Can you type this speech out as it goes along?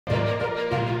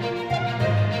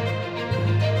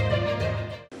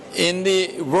In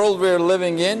the world we're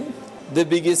living in, the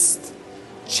biggest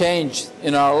change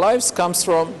in our lives comes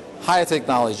from high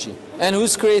technology. And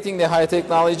who's creating the high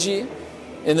technology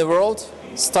in the world?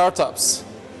 Startups,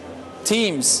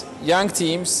 teams, young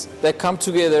teams that come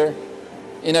together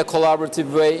in a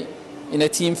collaborative way, in a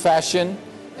team fashion,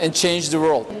 and change the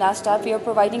world. In NASTAP, we are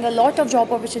providing a lot of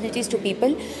job opportunities to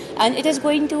people, and it is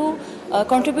going to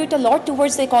contribute a lot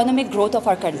towards the economic growth of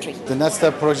our country. The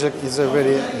NASTAP project is a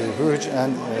very huge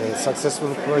and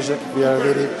successful project. We are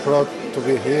very proud to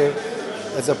be here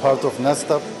as a part of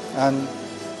NASTAP, and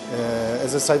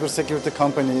as a cybersecurity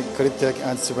company, Cryptech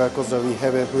and Cybercoza, we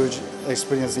have a huge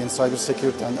experience in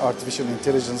cybersecurity and artificial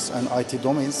intelligence and IT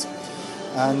domains.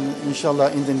 And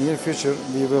inshallah, in the near future,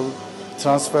 we will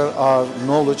transfer our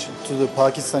knowledge to the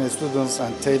Pakistani students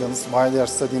and talents while they are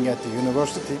studying at the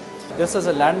university. This is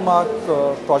a landmark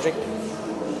project.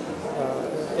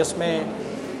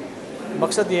 इसमें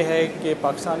मकसद ये है कि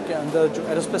पाकिस्तान के अंदर जो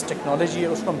aerospace technology है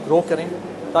उसको हम ग्रो करें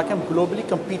ताकि हम ग्लोबली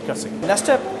कम्पीट कर सकें।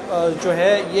 नेस्टअप जो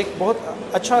है ये एक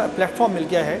बहुत अच्छा प्लेटफॉर्म मिल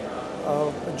गया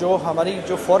है जो हमारी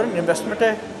जो फॉरेन इन्वेस्टमेंट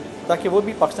है ताकि वो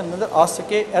भी पाकिस्तान के अंदर आ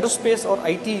सके एरोस्पेस और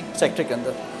आईटी सेक्टर के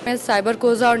अंदर।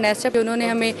 साइबरकोजा और नेस्टअप उन्होंने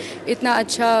हमें इतना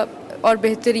अच्छा और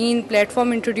बेहतरीन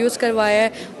प्लेटफॉर्म इंट्रोड्यूस करवाया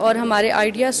है और हमारे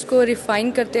आइडियाज़ को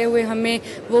रिफ़ाइन करते हुए हमें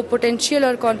वो पोटेंशियल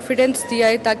और कॉन्फिडेंस दिया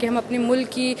है ताकि हम अपने मुल्क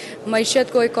की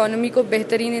मईशत को, इकॉनमी को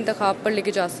बेहतरीन इंतखाब पर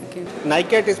लेके जा सकें।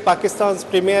 NICAT is Pakistan's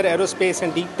premier aerospace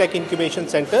and deep tech incubation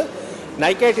center.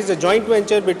 NICAT is a joint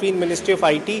venture between Ministry of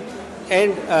IT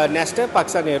and NASTAP,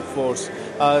 Pakistan Air Force.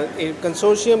 A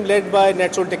consortium led by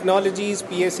Natural Technologies,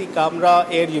 PSC, Kamra,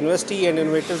 Air University and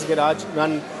Innovators Garage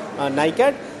run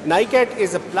NICAT. NICAT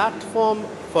is a platform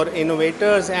for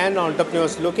innovators and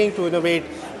entrepreneurs looking to innovate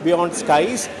beyond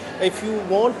skies. If you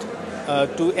want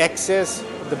to access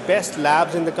the best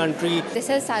labs in the country. This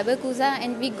is Cybercoza,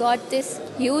 and we got this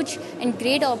huge and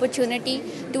great opportunity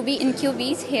to be in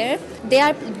QBs here. They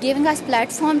are giving us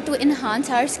platform to enhance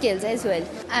our skills as well.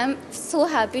 I'm so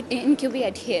happy to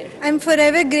incubate here. I'm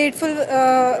forever grateful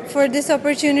for this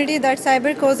opportunity that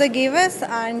Cybercoza gave us,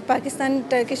 and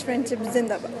Pakistan-Turkish friendship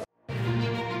Zindabad.